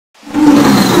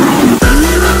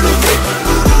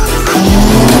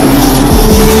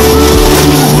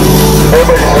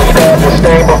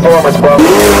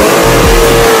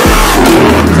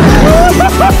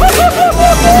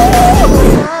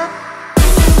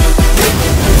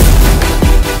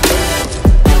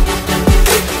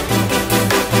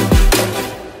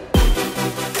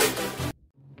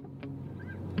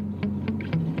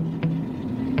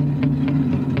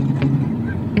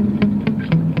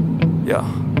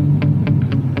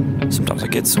Sometimes I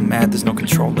get so mad, there's no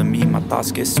controlling me. My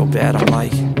thoughts get so bad, I'm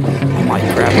like, I might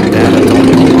grab at that, I don't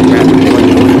know. I'd rather play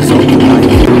noise overnight.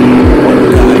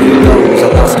 Oh God, here goes. I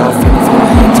lost all feeling from my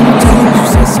head to my toes. You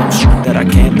said some shit that I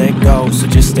can't let go, so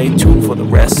just stay tuned for the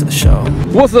rest of the show.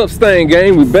 What's up, Stain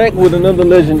Gang? We're back with another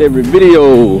legendary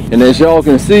video, and as y'all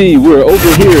can see, we're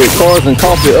over here at Cars and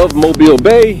Coffee of Mobile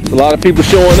Bay. There's a lot of people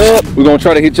showing up. We're gonna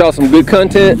try to hit y'all some good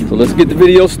content, so let's get the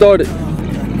video started.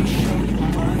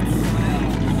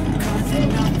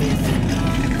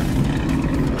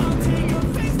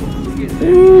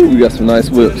 Ooh, we got some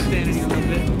nice whips.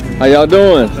 How y'all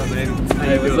doing?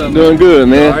 Hey, what's up? Doing good,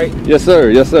 man. All right? Yes, sir.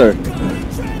 Yes, sir.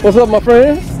 What's up, my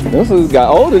friend? This has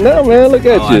got older now, man. Look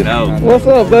at you. I know. What's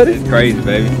up, buddy? It's crazy,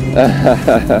 baby.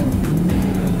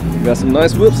 Got some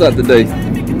nice whips out today.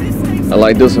 I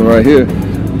like this one right here.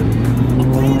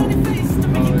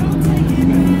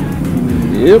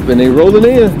 Yep, and they rolling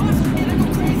in.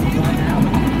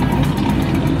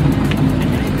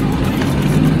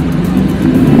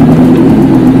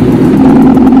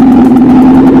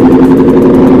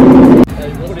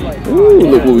 Ooh,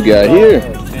 look what we got here.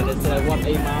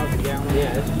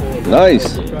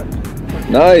 Nice.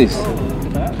 Nice.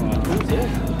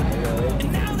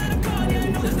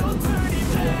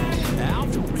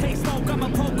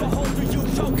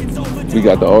 We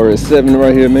got the RS7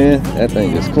 right here, man. That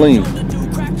thing is clean.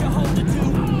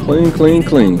 Clean, clean,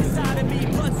 clean.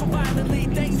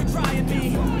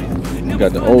 We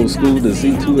got the old school, the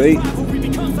Z28.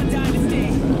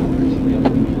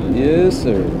 Yes,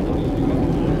 sir.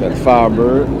 Got a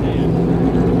Firebird.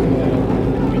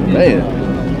 Man.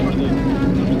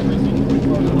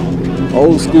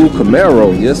 Old school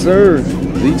Camaro. Yes, sir.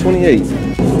 Z28.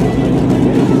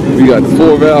 We got the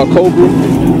 4-valve Cobra.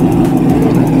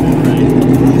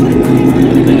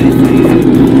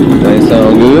 That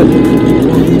sound good.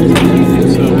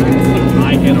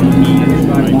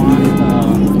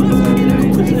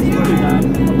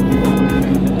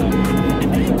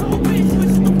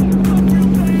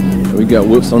 We got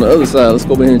whips on the other side. Let's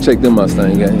go over here and check them out,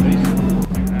 Stain Gang.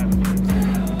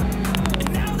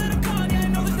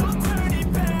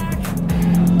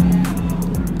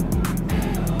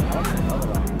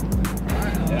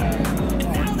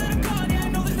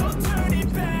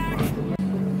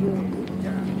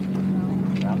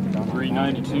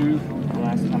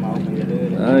 Last time I opened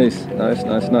it. Nice, nice,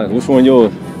 nice, nice. Which one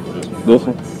yours? This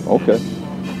one? Okay.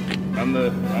 I'm the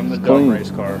dumb Clean.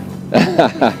 race car.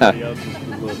 Everybody else is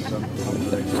the looks. I'm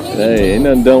the race car. Hey, ain't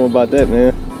nothing dumb about that,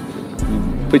 man.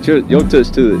 You put your touch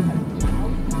to it.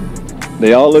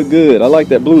 They all look good. I like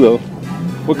that blue though.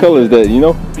 What color is that, you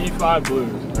know? B5 blue.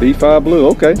 B5 blue,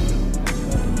 okay.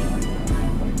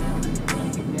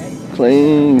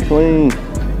 Clean, clean.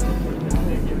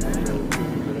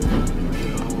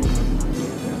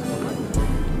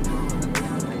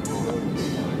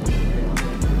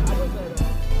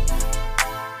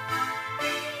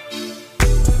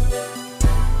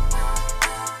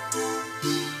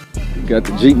 Got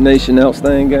the Jeep Nation out,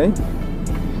 Stain Gang.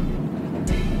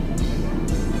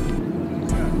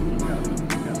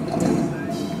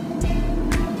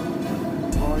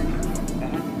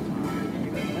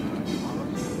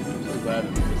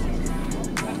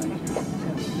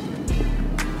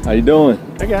 How you doing?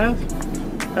 Hey guys,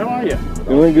 how are you?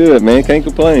 Doing good, man. Can't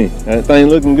complain. That thing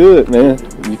looking good, man.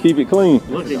 You keep it clean.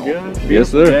 Looking good. Yes,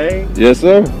 sir. Day. Yes,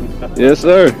 sir. Yes,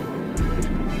 sir.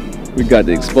 We got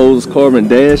the exposed carbon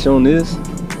dash on this.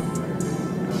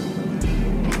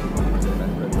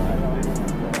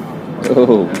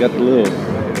 Oh, we got the little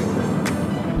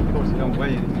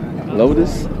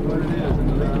Lotus.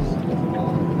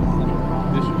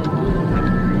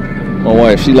 My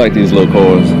wife, she like these little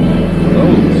cars.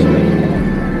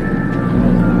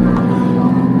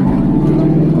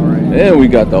 And we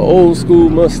got the old school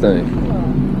Mustang.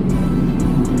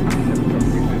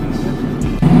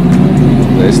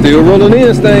 They still rolling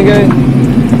in, Stain Gang.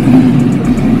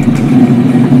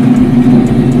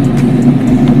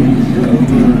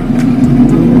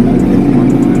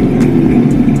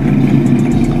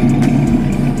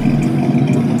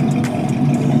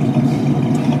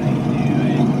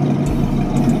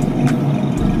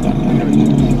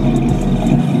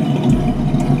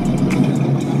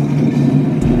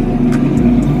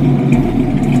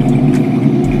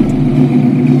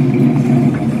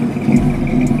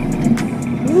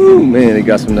 Man, they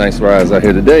got some nice rides out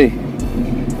here today.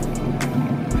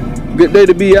 Good day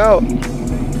to be out.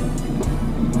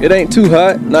 It ain't too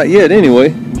hot, not yet anyway.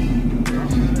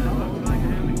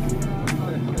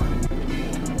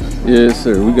 Yes,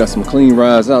 sir. We got some clean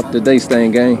rides out today,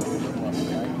 Stain Gang.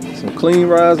 Some clean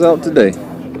rides out today.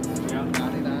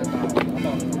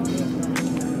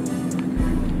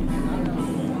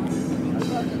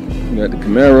 We got the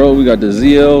Camaro, we got the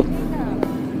ZL.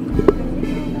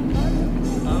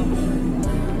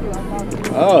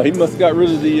 Oh, he must have got rid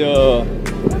of the,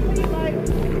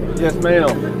 yes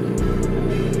ma'am.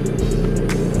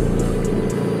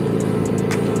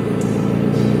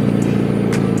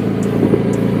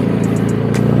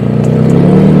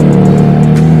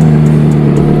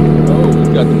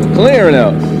 Clearing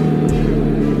out.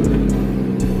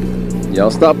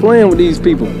 Y'all stop playing with these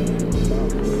people.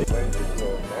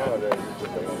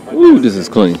 Ooh, this is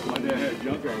clean.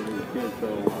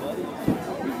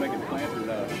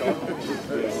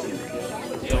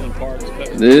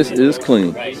 This is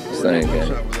clean. Same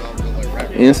game.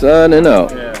 Inside and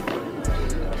out.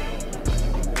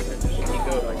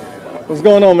 What's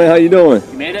going on, man? How you doing?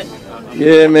 You made it?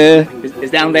 Yeah, man.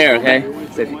 It's down there, okay?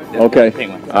 Okay.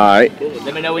 All right.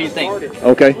 Let me know what you think.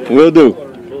 Okay, will do.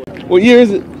 What year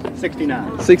is it?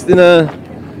 69. 69.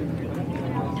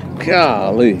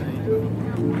 Golly.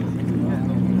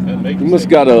 You must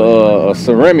got a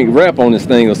ceramic wrap on this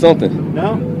thing or something.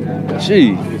 No?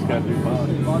 Gee.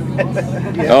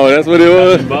 Oh, that's what it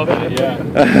was?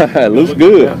 Yeah. Looks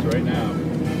good.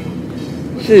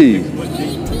 Gee.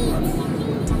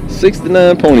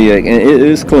 69 Pontiac, and it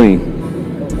is clean.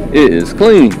 It is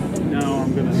clean.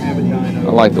 I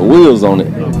like the wheels on it.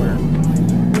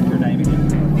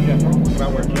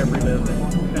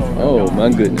 Oh my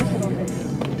goodness.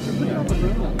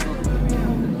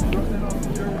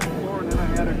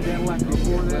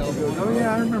 Oh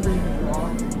yeah, I remember you.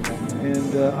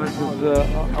 And I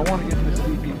want to get this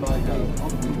CP5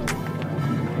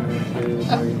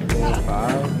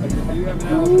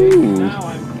 Ooh.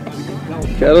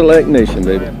 Cadillac Nation,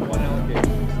 baby.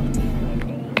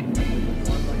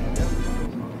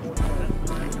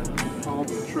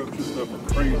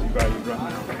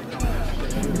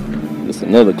 This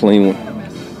another clean one.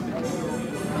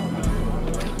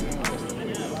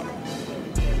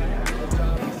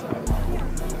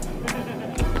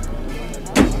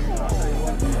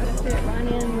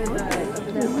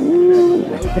 Ooh.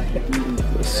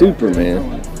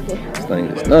 Superman. This thing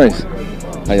is nice.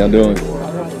 How y'all doing?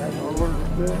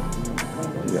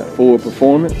 We got Ford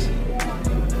Performance.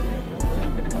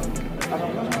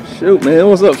 Shoot, man.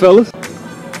 What's up, fellas?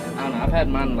 I don't know. I've had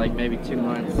mine like maybe 2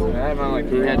 months. I had mine like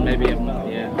 3. Had maybe a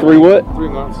month. Yeah. 3 what? 3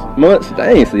 months. Months?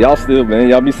 Dang, so y'all still, man.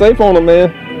 Y'all be safe on them,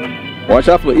 man. Watch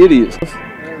out for idiots.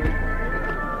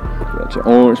 Got your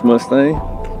orange Mustang.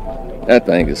 That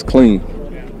thing is clean.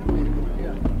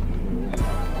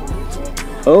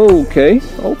 Okay,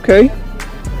 okay.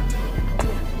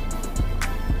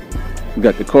 We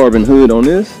got the carbon hood on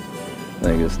this. I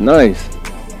think it's nice.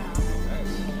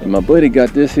 And my buddy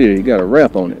got this here. He got a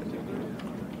wrap on it.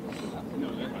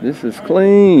 This is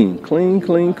clean, clean,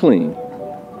 clean, clean.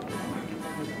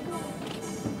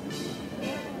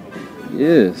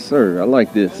 Yes, sir. I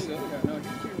like this.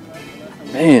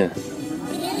 Man.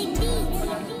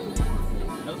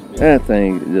 That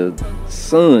thing, the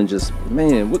sun just,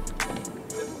 man, what?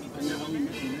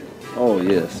 Oh,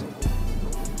 yes.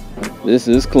 This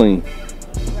is clean.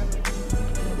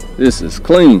 This is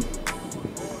clean.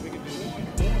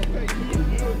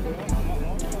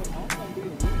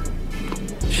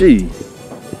 Gee.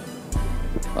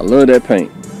 I love that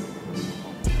paint.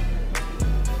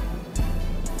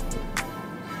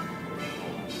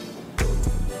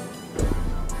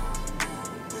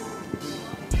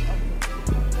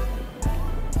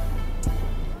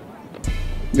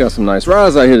 We got some nice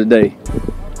rides out here today.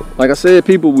 Like I said,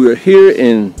 people, we are here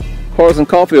in Cars and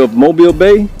Coffee of Mobile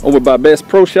Bay over by Best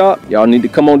Pro Shop. Y'all need to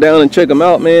come on down and check them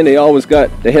out, man. They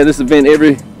have this event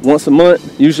every once a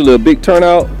month, usually a big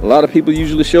turnout. A lot of people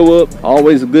usually show up.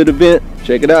 Always a good event.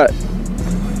 Check it out.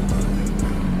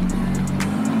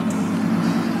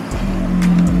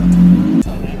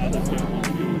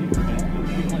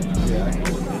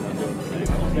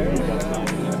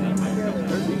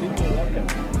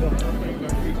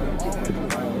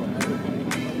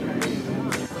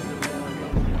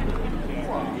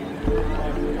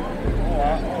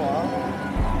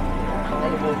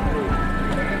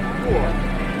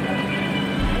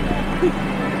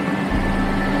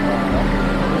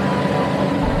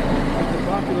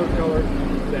 Popular colors,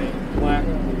 same black,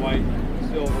 white,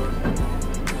 silver.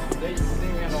 They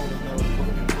had all the colors.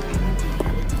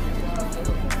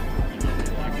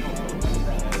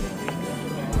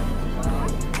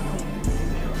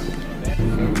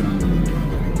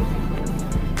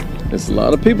 There's a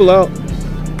lot of people out.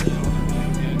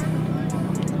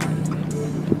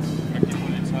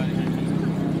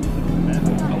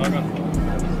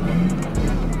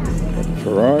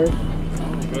 Ferrari.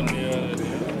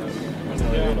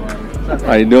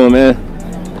 How you doing, man?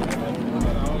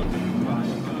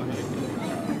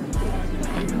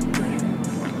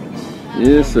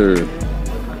 Yes, sir.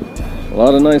 A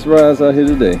lot of nice rides out here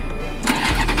today.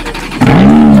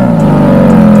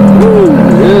 Woo,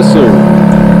 yes, sir.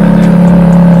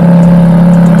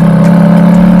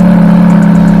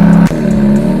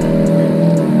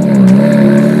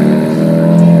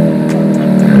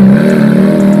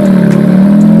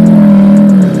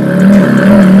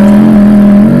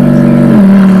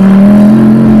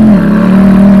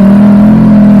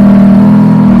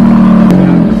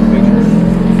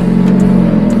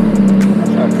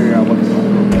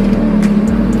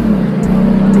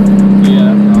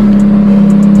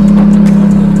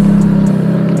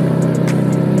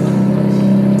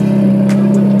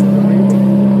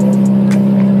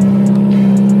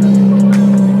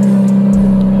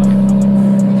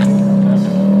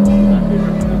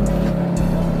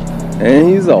 And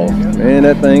he's off. Man,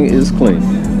 that thing is clean.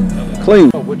 Clean.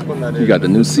 You got the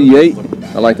new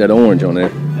C8. I like that orange on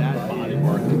there.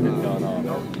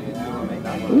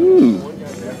 Ooh.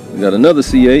 We got another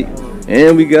C8.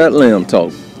 And we got Lamb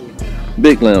Talk.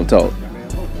 Big Lamb Talk.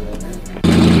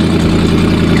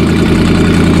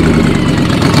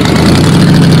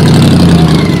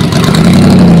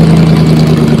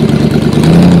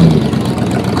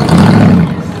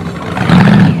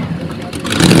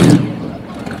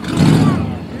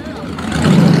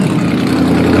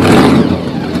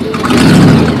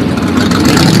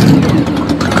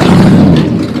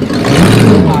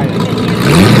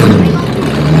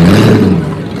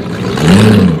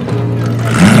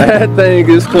 That thing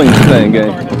is clean, thing,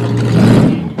 gang.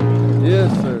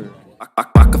 Yes, sir. I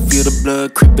can feel the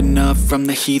blood creeping up from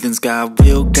the heathens. Got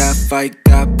will, got fight,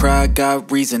 got pride,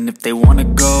 got reason. If they wanna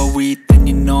go eat, then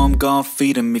you know I'm gon'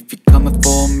 feed them. If you're coming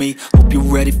for me, hope you're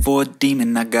ready for a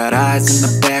demon. I got eyes in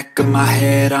the back of my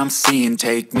head, I'm seeing.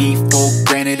 Take me for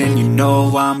granted and you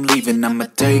know I'm leaving. I'ma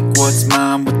take what's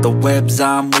mine with the webs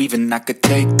I'm weaving. I could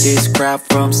take this crowd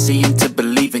from seeing to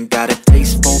believing. Got a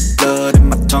taste for blood and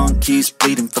my tongue keeps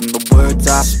bleeding from the words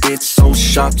I spit. So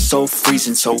sharp, so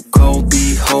freezing, so cold.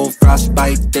 Behold,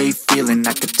 frostbite they feeling.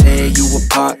 I could tear you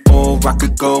apart or I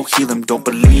could go heal them. Don't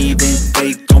believe in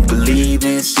fate, don't believe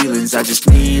in ceilings. I just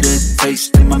need a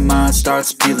taste and my mind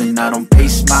starts peeling. I don't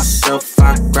pace myself,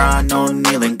 I grind on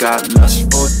kneeling. Got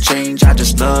lust for change, I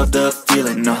just love the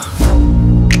feeling.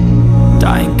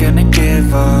 I ain't gonna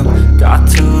give up. Got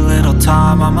too little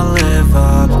time, I'ma live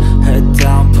up. Head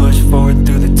down, push forward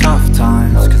through the tough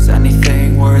times. Cause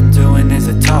anything worth doing is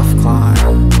a tough climb.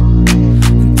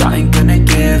 And I ain't gonna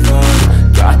give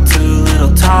up. Got too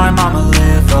little time, I'ma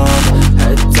live up.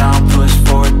 Head down, push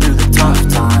forward through the tough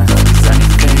times. Cause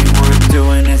anything worth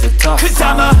doing is a tough climb. Cause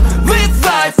I'ma live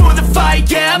life for the fight,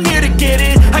 yeah, I'm here to get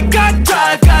it. I got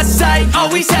drive, got sight,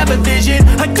 always have a vision.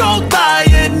 I go by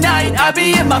at night, I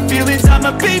be in my feelings.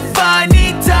 I'ma be fine,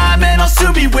 need time, and I'll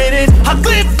soon be winning. I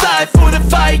live life for the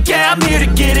fight, yeah, I'm here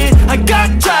to get it. I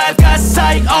got drive, got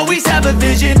sight, always have a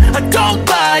vision. I go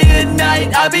by at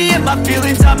night, I be in my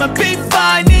feelings. I'ma be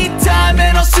fine, need time,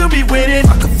 and I'll soon be winning.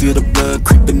 I can feel the blood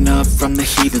creeping up from the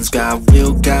heathens. Got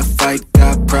will, got fight,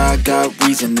 got pride, got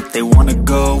reason. If they wanna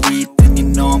go eat, then you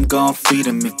know I'm gon' feed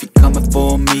them. If you're coming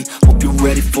for me, hope you're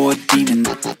ready for a demon.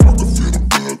 I can feel the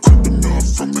blood creeping up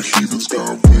from the heathens.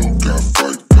 Got will, got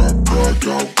fight, got pride,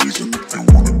 got reason. If they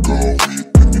wanna go eat,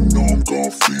 then you know I'm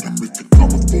gon' feed them. If you're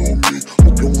coming for me,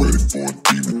 hope you're ready for a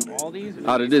demon.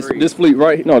 Out of this fleet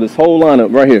right, no, this whole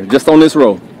lineup right here, just on this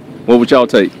row, what would y'all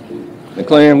take?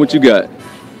 McLaren, what you got?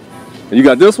 You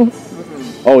got this one?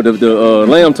 Oh, the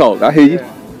Lamb Talk. I hear you.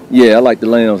 Yeah, I like the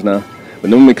Lambs now. But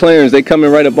them McLarens, they coming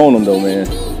right up on them though, man.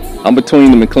 I'm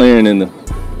between the McLaren and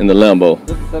the Lambo. Is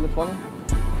this the 720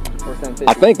 or 750?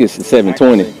 I think it's the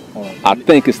 720. I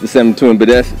think it's the 720, but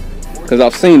that's because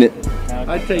I've seen it.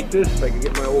 I'd take this if I could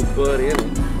get my old butt in.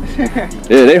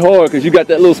 Yeah, they hard because you got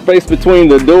that little space between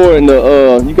the door and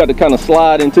the, you got to kind of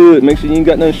slide into it. Make sure you ain't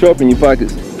got nothing sharp in your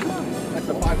pockets. That's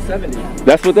a 570.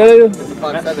 That's what that is? It's a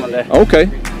 570. Okay.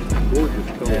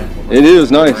 Yeah. It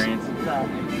is nice.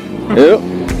 Yep.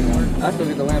 I still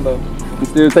get the Lambo. You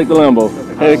still take the Lambo.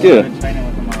 Heck yeah.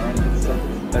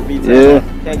 That V10. Yeah.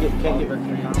 Can't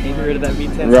get rid of that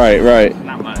V10. Right.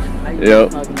 Not much.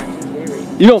 Yep.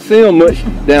 You don't see them much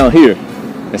down here.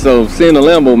 And so seeing the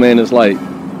Lambo, man, is like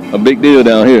a big deal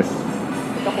down here. A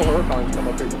couple Huracans come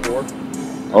up here before.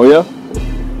 Oh yeah?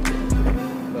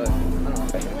 But I don't know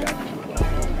if I think that.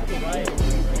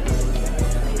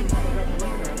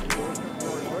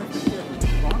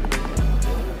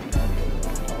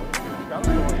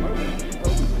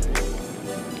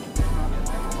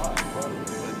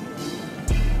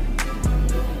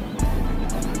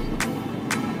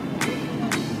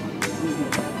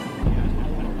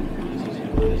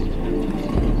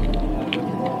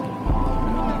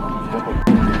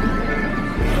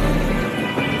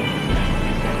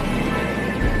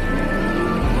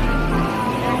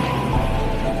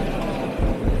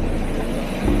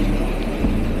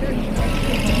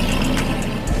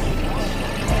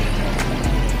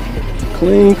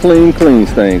 Clean, clean, clean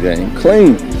stain game.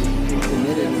 Clean.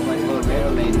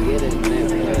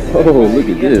 Oh, look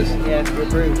at this.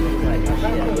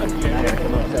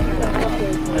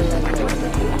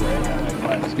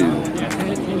 Excuse me.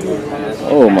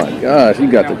 Oh my gosh, you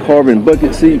got the carbon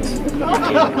bucket seats.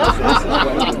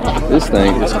 This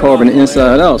thing is carbon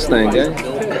inside out stain game.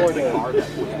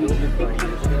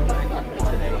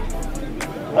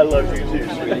 I love you too,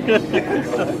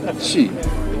 sweetie. Shit.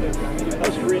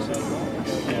 That's recent.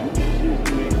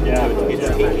 Yeah.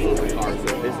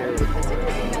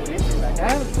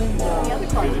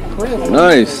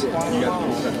 Nice.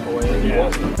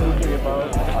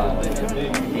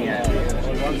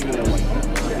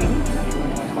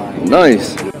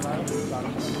 Nice.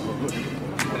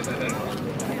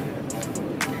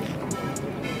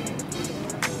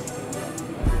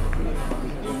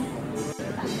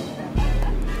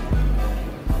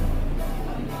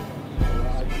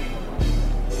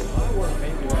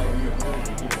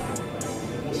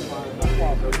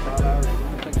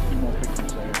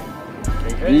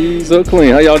 These are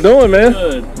clean. How y'all doing, man?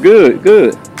 Good. Good,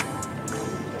 good.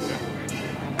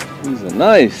 These are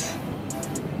nice.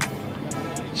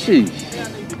 Jeez.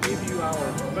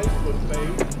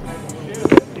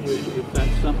 If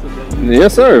that's something that you...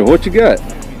 Yes, sir. What you got?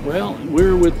 Well,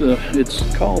 we're with the, it's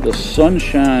called the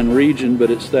Sunshine region,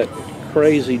 but it's that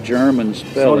crazy German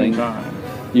spelling.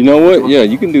 You know what? Yeah,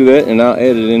 you can do that, and I'll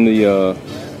add it in the,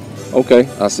 okay,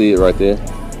 I see it right there.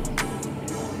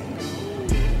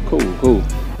 Cool, cool.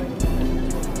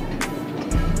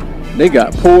 They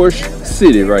got Porsche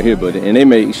City right here, buddy, and they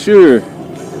made sure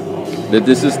that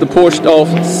this is the Porsche off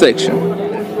section.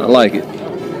 I like it.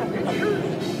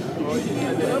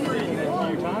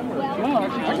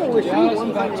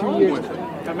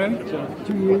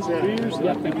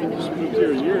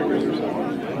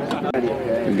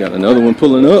 We got another one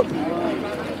pulling up.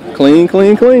 Clean,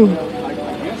 clean, clean.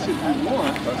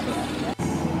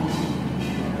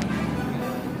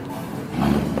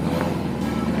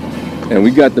 And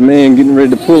we got the man getting ready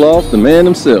to pull off, the man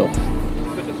himself.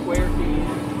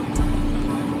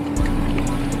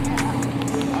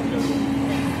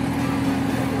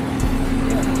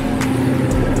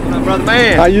 Brother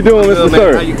man. How you doing, Mr. Good,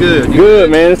 Sir? man. How you good? Good,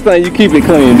 man. This thing, you keep it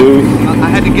clean, dude. I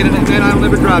had to get it in there. I don't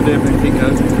ever drive there, man.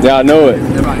 Because Yeah, I know it.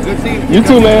 everybody, good seeing You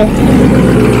too, man.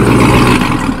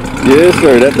 Yes,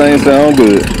 sir. That thing sounds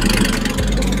good.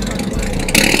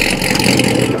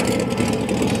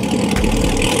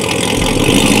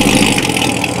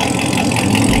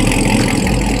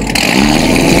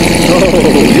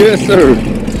 Oh, yes, sir.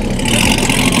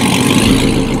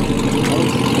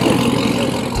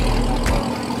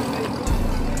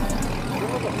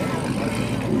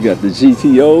 We got the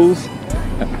GTOs.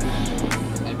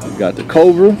 We got the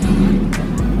Cobra.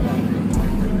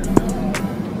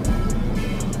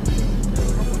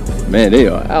 Man, they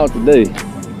are out today.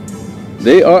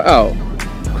 They are out.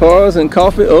 Cars and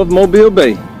Coffee of Mobile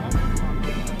Bay.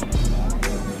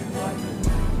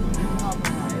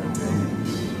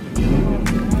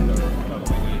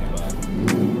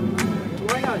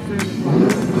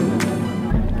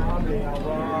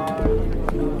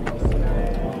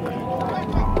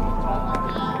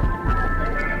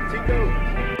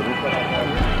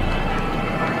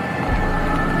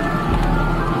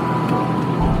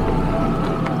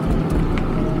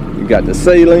 You got the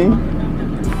Saline.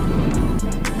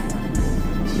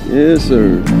 Yes,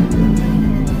 sir.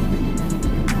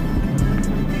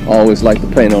 I always like the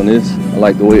paint on this. I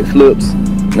like the way it flips.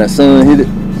 And that sun hit it.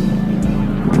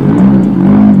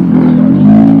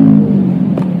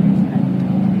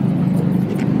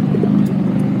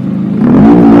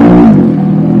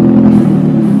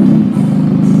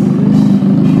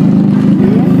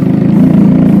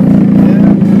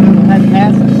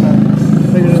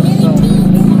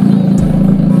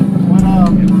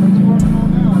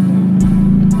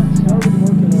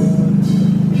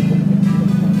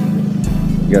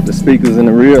 You got the speakers in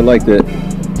the rear. I like that.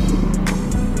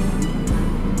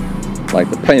 Like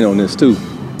the paint on this too.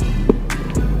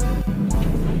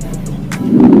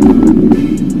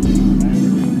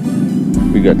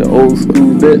 We got the old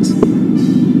school bits.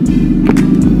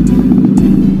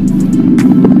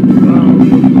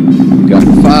 We got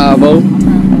the 5.0.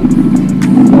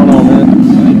 What's going on, man?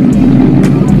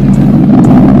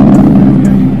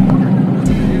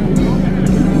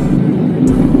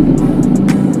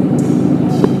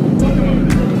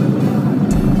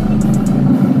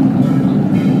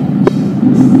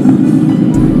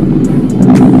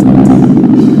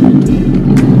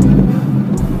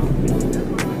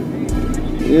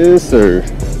 Yes, sir.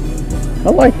 I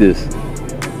like this.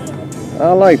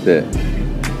 I like that.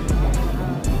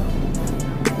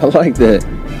 I like that.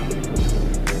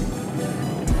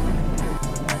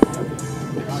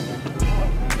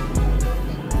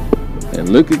 And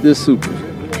look at this Supra.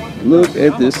 Look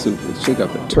at this Supra. Check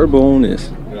out the turbo on this.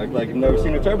 Like you've never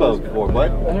seen a turbo before,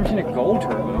 bud. I've never seen a gold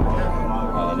turbo.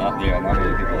 Not many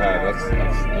people have. That's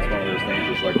one of those things.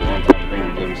 It's like a one-time thing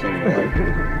you've never seen in your life.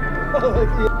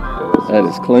 That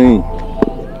is clean.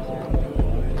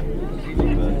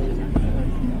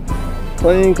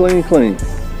 Clean, clean, clean.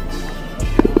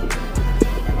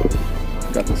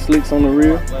 Got the slicks on the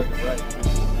rear.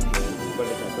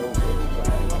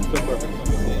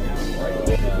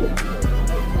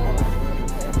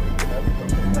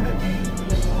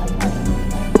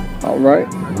 All right.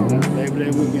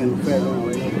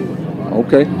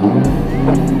 Okay.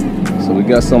 So we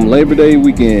got some Labor Day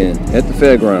weekend at the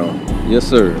fairground. Yes,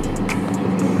 sir.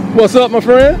 What's up, my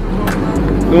friend?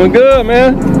 Doing good,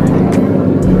 man.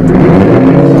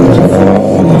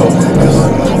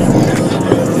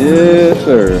 Yes,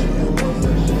 sir.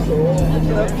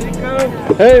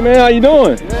 Hey, man, how you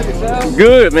doing?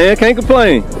 Good, man. Can't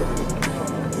complain.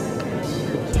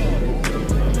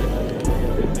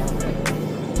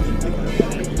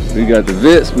 We got the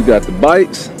Vits, we got the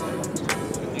bikes.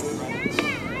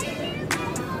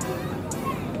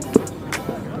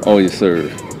 Oh, yes, sir.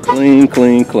 Clean,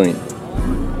 clean, clean.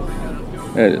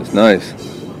 That is nice.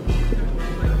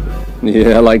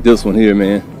 Yeah, I like this one here,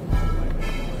 man.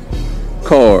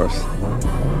 Cars.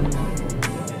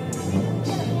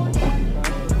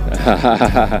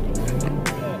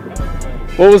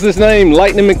 What was his name?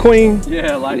 Lightning McQueen?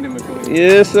 Yeah, Lightning McQueen.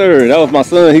 Yes, sir. That was my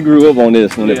son. He grew up on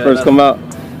this when it first come out.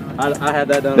 I had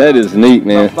that done. That is neat,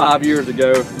 man. About 5 years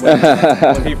ago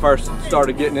when he first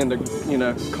started getting into, you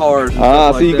know, cars. And Ah,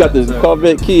 stuff see, like you got that, this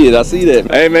Corvette kid. I see that.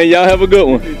 Hey, man, y'all have a good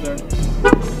one.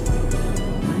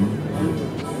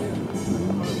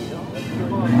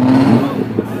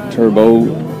 Turbo.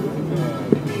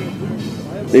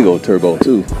 Big old turbo,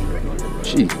 too.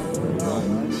 Gee.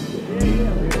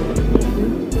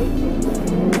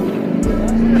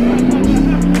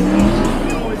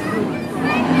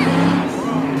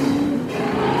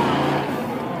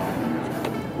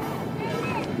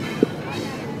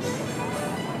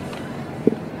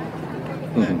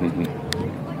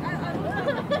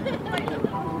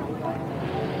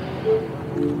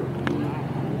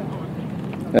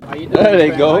 There they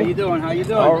go. How you doing? How you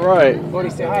doing? All right. Cody,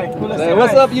 say hi. Say,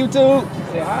 what's up, YouTube?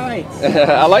 Say hi.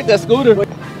 I like that scooter.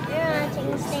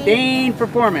 Stain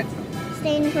Performance.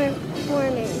 Stain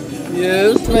Performance.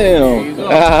 Yes, There ma'am. you go. All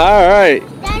right.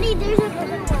 Daddy, there's a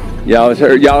better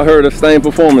one. Y'all heard of Stain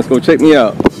Performance? Go check me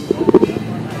out.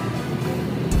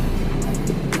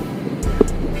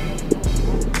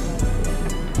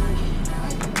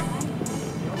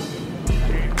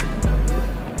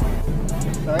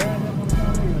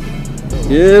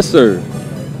 Yes, sir.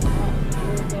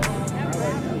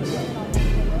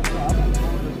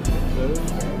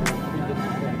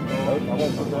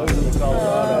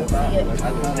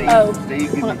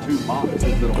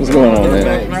 What's going on,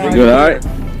 man? You good, all right?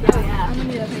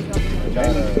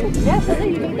 Yes, I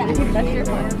think you need that. That's your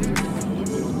phone.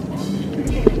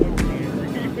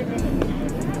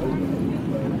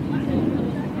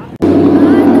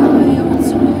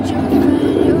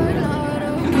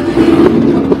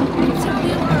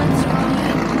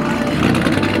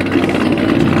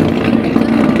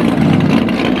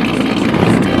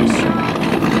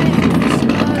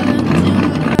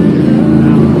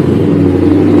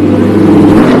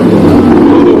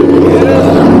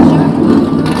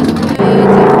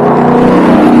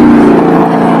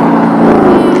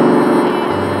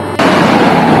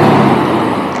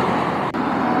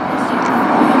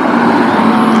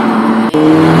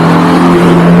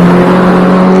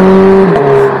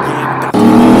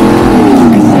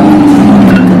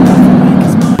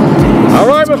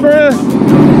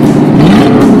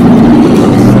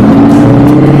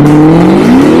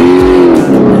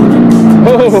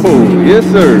 Oh, yes,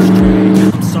 sir.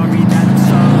 I'm sorry that I'm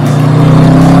sorry.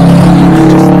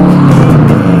 Just let me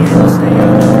be. I'll stay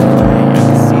out of the way. I can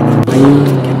see the way you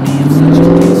look at me. I'm such a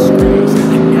disgrace.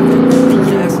 I never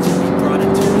really asked to be brought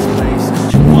into this place.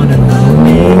 Don't you wanna love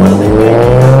me? Well, then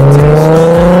maybe I'll taste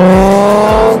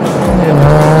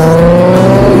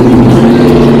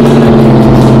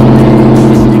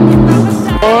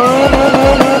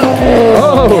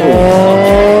Oh,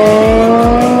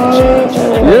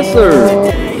 yes, sir.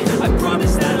 I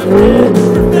promise that I'm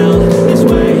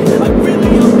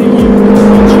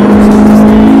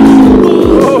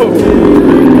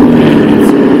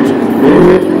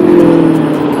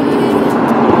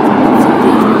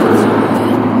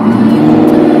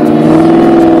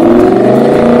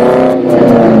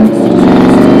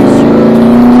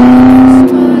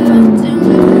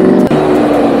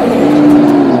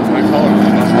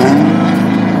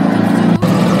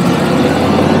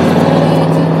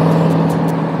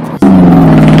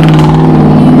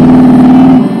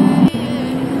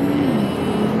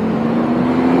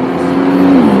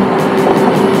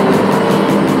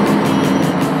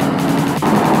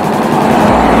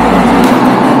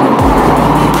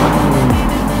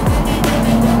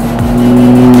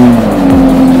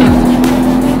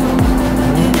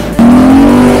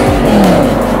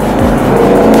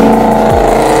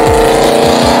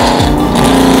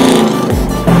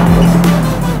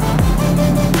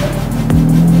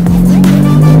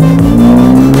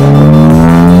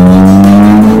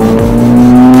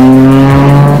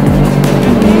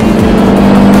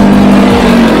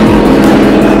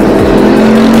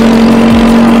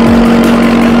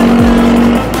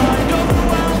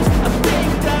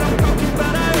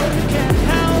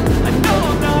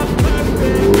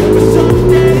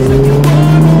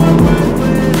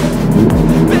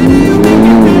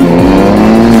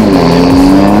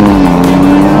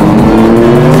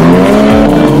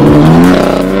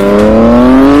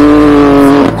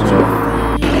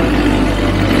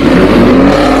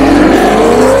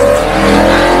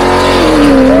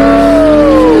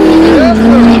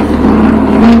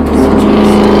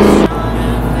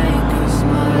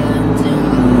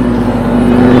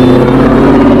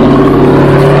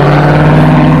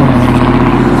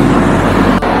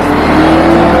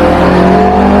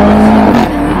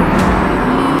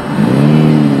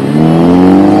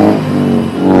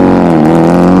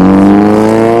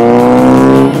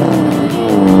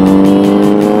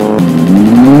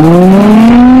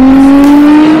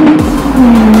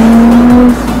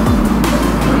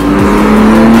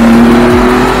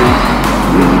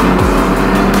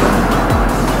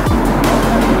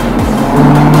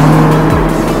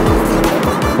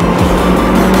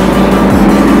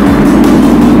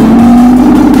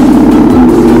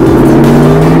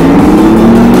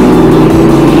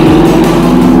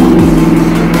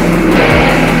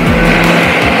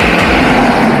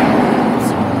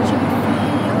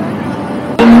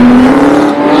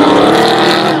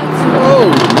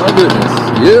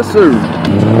sir.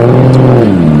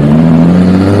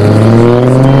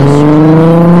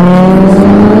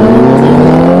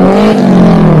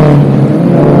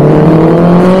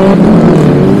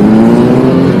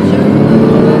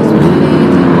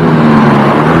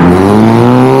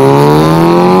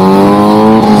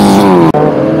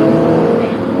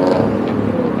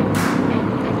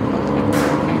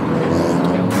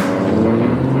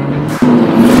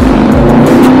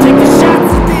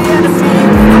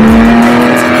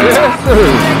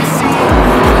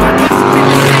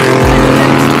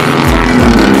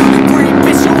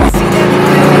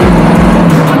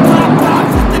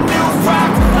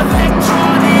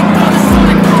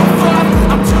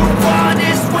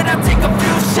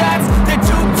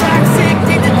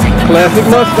 Classic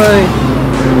Mustang.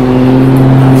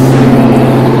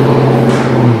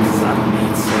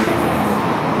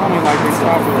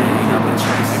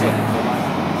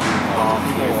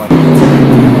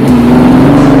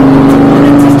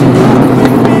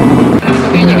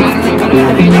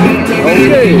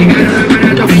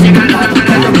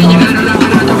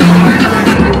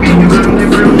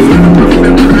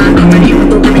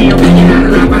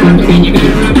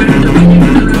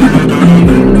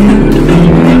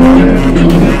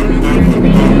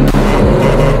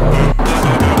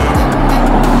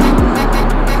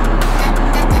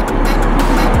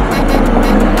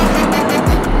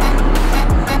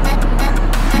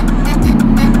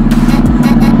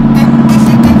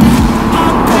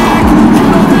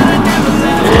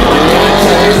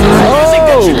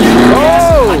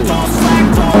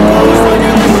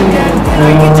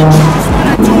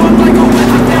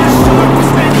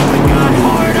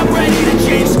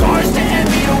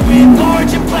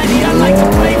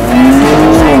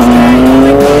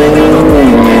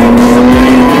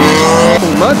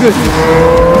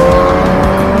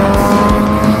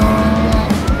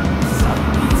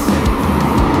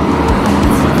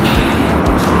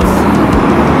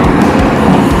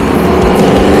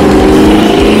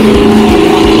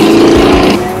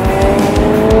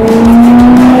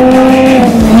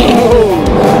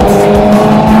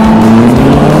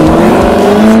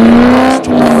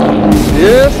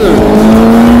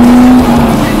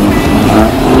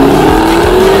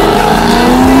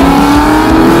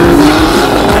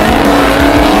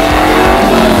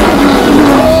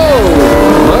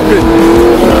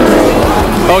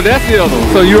 Oh, that's the other one.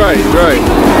 So you're right,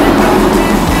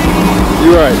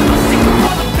 You're right.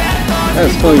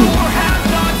 That's clean.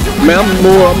 Man,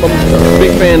 I'm a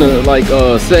big fan of like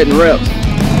setting reps.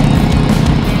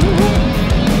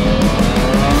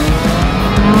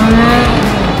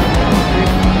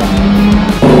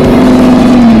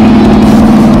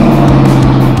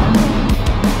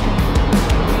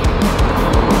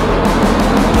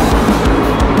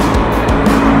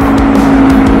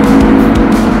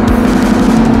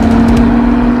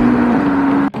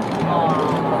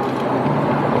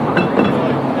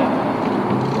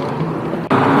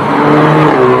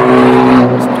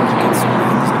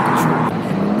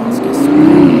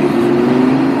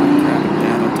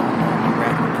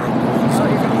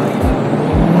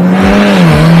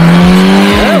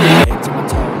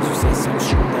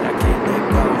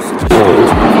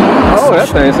 Oh, that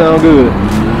thing sound good.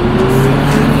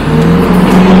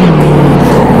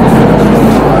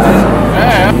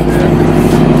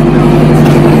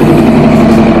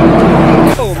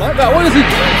 Oh my God, what is he?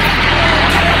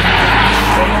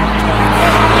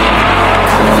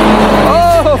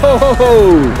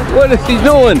 Oh, what is he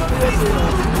doing?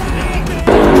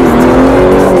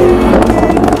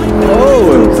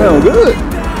 Oh, it sounds good.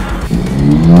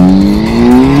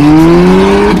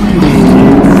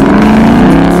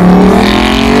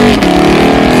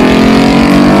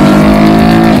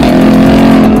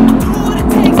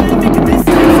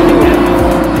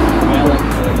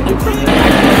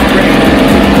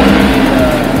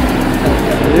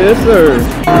 Yes, sir.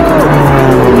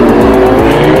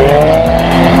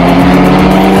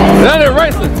 Now they're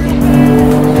racing.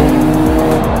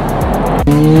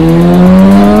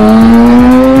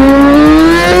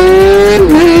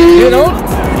 Get on.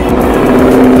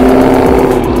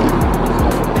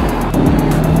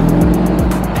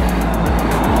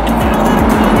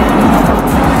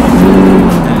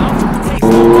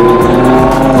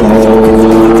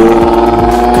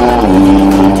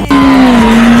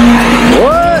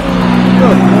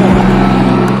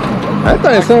 That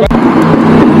thing sounds.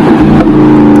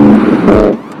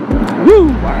 Woo!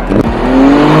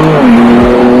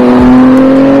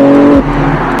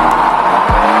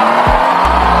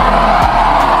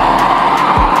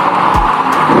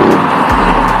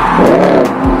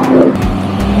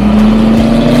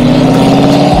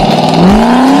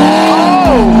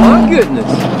 Oh my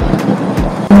goodness!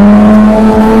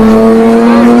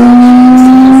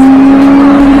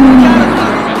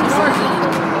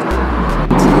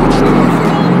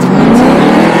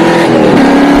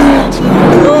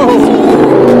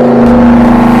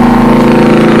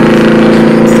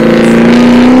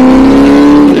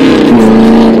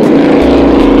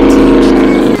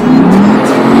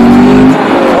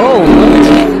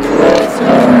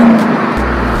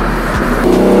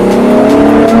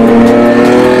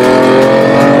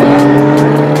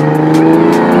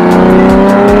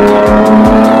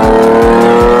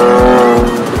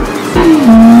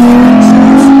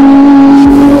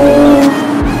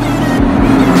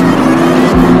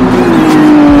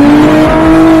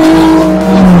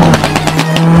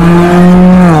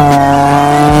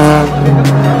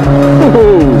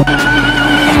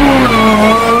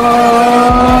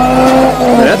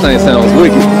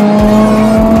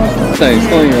 Thing's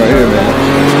clean right here, man.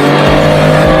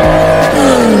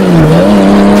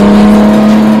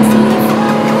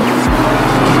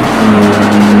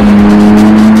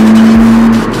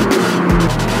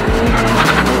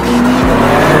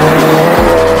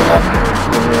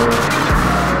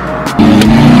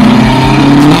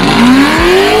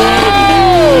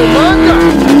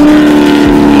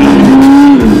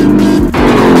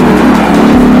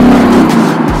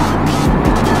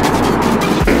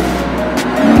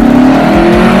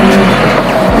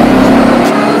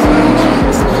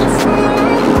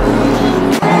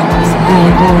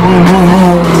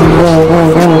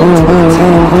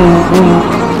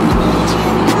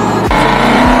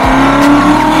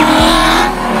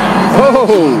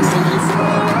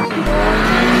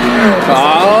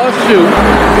 Oh, shoot.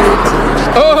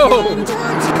 Oh!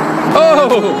 Oh!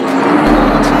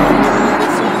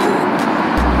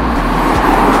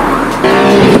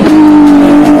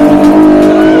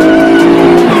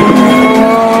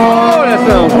 Oh, that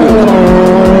sounds good.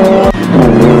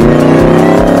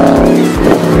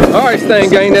 Alright, Stain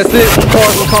Gang, that's it.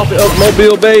 Cars and Coffee of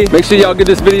Mobile Bay. Make sure y'all give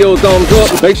this video a thumbs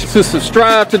up. Make sure to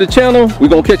subscribe to the channel. We're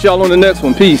gonna catch y'all on the next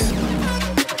one. Peace.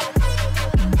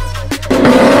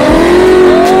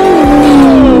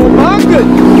 Good.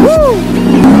 Woo!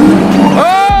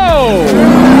 Oh!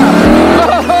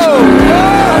 Oh!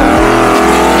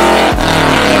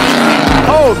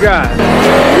 Oh, God.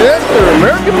 Yes, sir.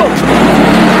 American Muscle.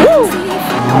 Woo!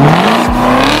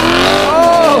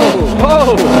 Oh!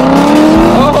 Oh!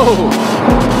 Oh!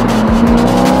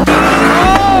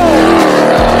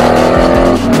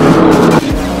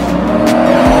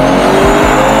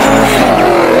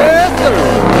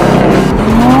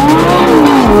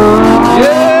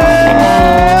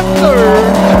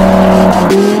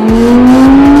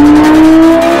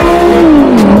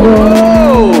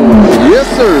 Yes,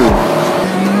 sir.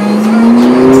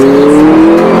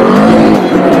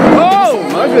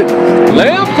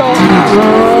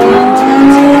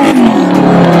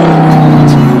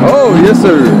 Yes,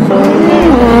 sir.